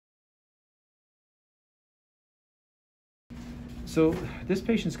So this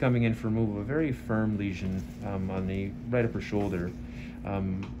patient's coming in for removal of a very firm lesion on the right upper shoulder.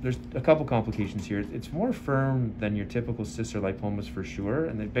 There's a couple complications here. It's more firm than your typical cysts or lipomas for sure,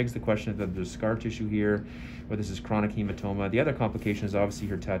 and it begs the question of there's scar tissue here, or this is chronic hematoma. The other complication is obviously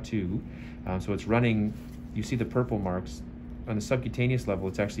her tattoo. So it's running, you see the purple marks. On the subcutaneous level,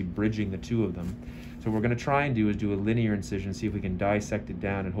 it's actually bridging the two of them. So what we're going to try and do is do a linear incision, see if we can dissect it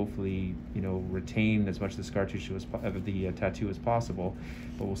down and hopefully, retain as much of the scar tissue of the tattoo as possible.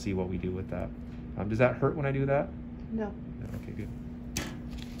 But we'll see what we do with that. Does that hurt when I do that? No. Okay, good.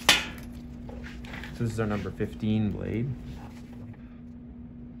 So this is our number 15 blade.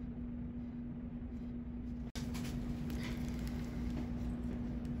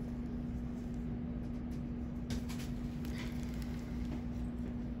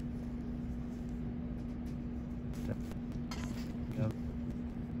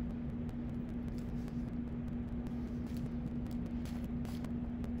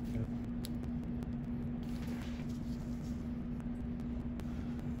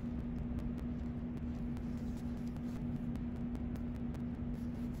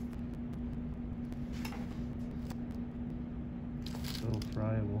 So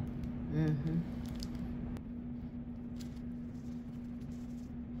friable. Mm-hmm.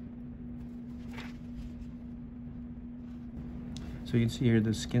 So you can see here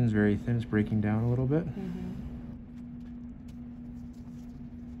the skin's very thin, it's breaking down a little bit. Mm-hmm.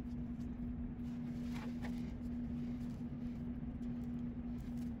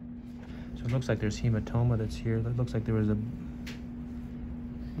 So it looks like there's hematoma that's here. That looks like there was a,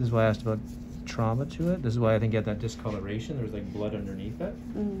 this is why I asked about trauma to it. This is why I think you had that discoloration. There was like blood underneath it.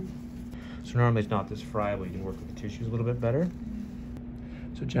 Mm-hmm. So normally it's not this friable. You can work with the tissues a little bit better.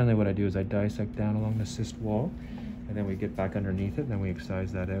 So generally what I do is I dissect down along the cyst wall, and then we get back underneath it, and then we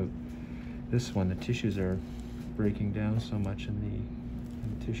excise that out. This one, the tissues are breaking down so much and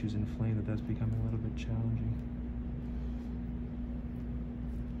the tissue's inflamed that that's becoming a little bit challenging.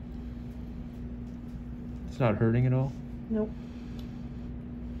 It's not hurting at all? Nope.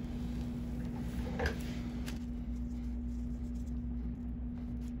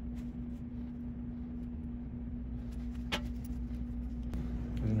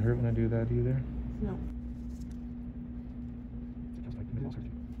 Doesn't hurt when I do that either? No.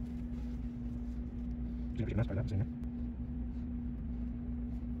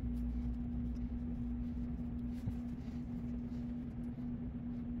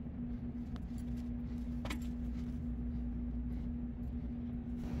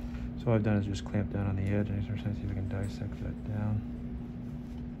 So all I've done is just clamp down on the edge, and I'm trying to see if I can dissect that down.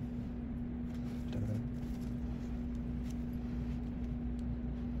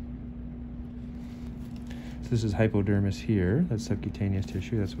 So this is hypodermis here. That's subcutaneous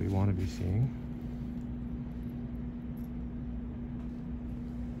tissue. That's what we want to be seeing.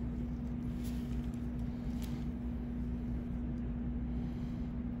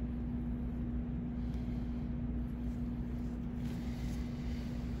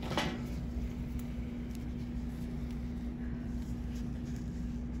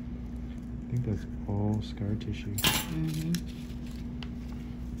 I think that's all scar tissue. Mm-hmm.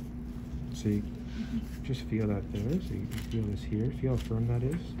 So you just feel that there. So you can feel this here. Feel how firm that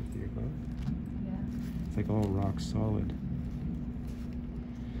is with your glove. Yeah. It's like all rock solid.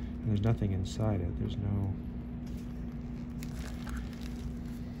 And there's nothing inside it. There's no...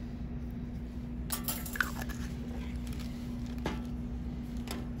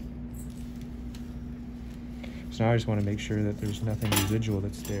 So now I just want to make sure that there's nothing residual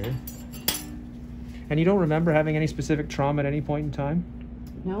that's there. And you don't remember having any specific trauma at any point in time?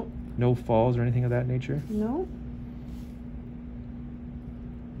 Nope. No falls or anything of that nature? No.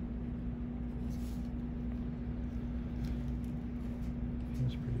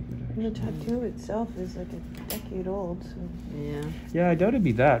 That's pretty good, And actually. the tattoo itself is like a decade old, so yeah. Yeah, I doubt it'd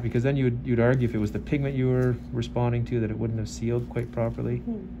be that, because then you'd argue if it was the pigment you were responding to that it wouldn't have sealed quite properly.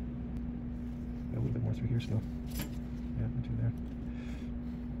 Hmm. A little bit more through here still. Yeah, through there.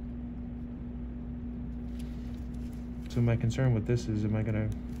 So my concern with this is, am I gonna...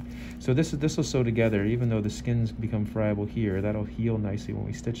 So this will sew together, even though the skin's become friable here. That'll heal nicely when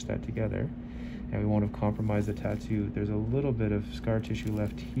we stitch that together, and we won't have compromised the tattoo. There's a little bit of scar tissue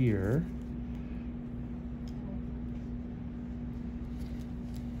left here.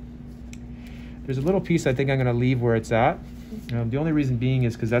 There's a little piece I think I'm gonna leave where it's at. The only reason being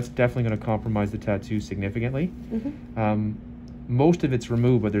is because that's definitely going to compromise the tattoo significantly. Mm-hmm. Most of it's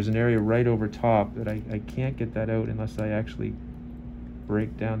removed, but there's an area right over top that I can't get that out unless I actually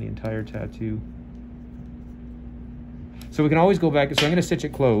break down the entire tattoo. So we can always go back. So I'm going to stitch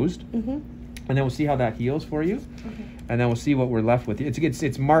it closed, Mm-hmm. and then we'll see how that heals for you. Okay. and then we'll see what we're left with.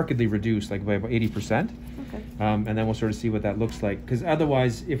 It's markedly reduced, like by about 80%. Okay. And then we'll sort of see what that looks like. Because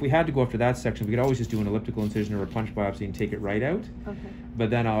otherwise, if we had to go after that section, we could always just do an elliptical incision or a punch biopsy and take it right out. Okay. But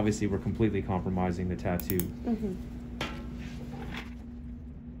then obviously we're completely compromising the tattoo. Mm-hmm.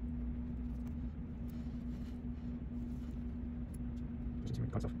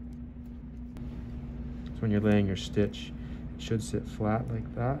 So when you're laying your stitch, it should sit flat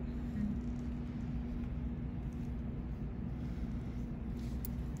like that.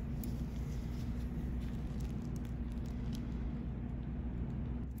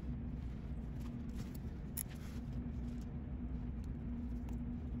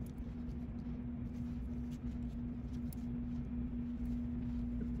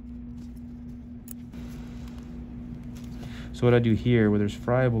 So what I do here, where there's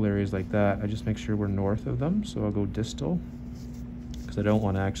friable areas like that, I just make sure we're north of them. So I'll go distal, because I don't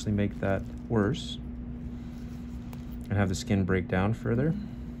want to actually make that worse and have the skin break down further.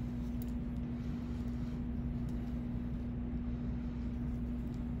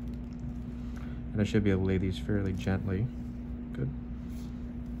 And I should be able to lay these fairly gently. Good.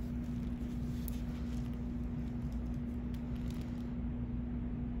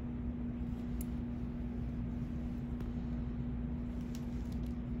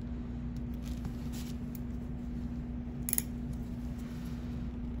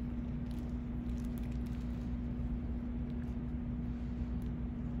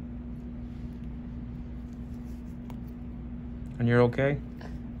 And you're okay?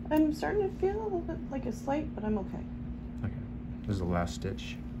 I'm starting to feel a little bit like a slight, but I'm okay. Okay. This is the last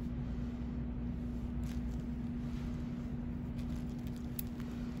stitch.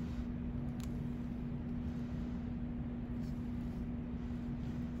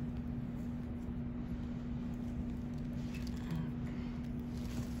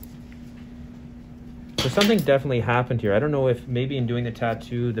 So something definitely happened here. I don't know if maybe in doing the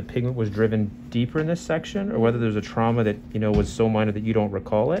tattoo, the pigment was driven deeper in this section, or whether there's a trauma that, you know, was so minor that you don't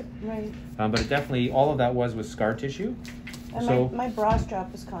recall it. Right. But it definitely, all of that was scar tissue. And So my bra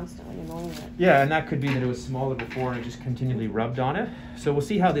strap was constantly annoying it. yeah, and that could be that it was smaller before and it just continually rubbed on it. So we'll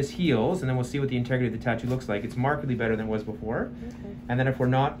see how this heals, and then we'll see what the integrity of the tattoo looks like. It's markedly better than it was before. Okay. And then if we're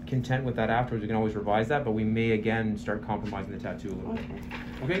not content with that afterwards, we can always revise that, but we may again start compromising the tattoo a little bit.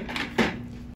 Okay. Okay?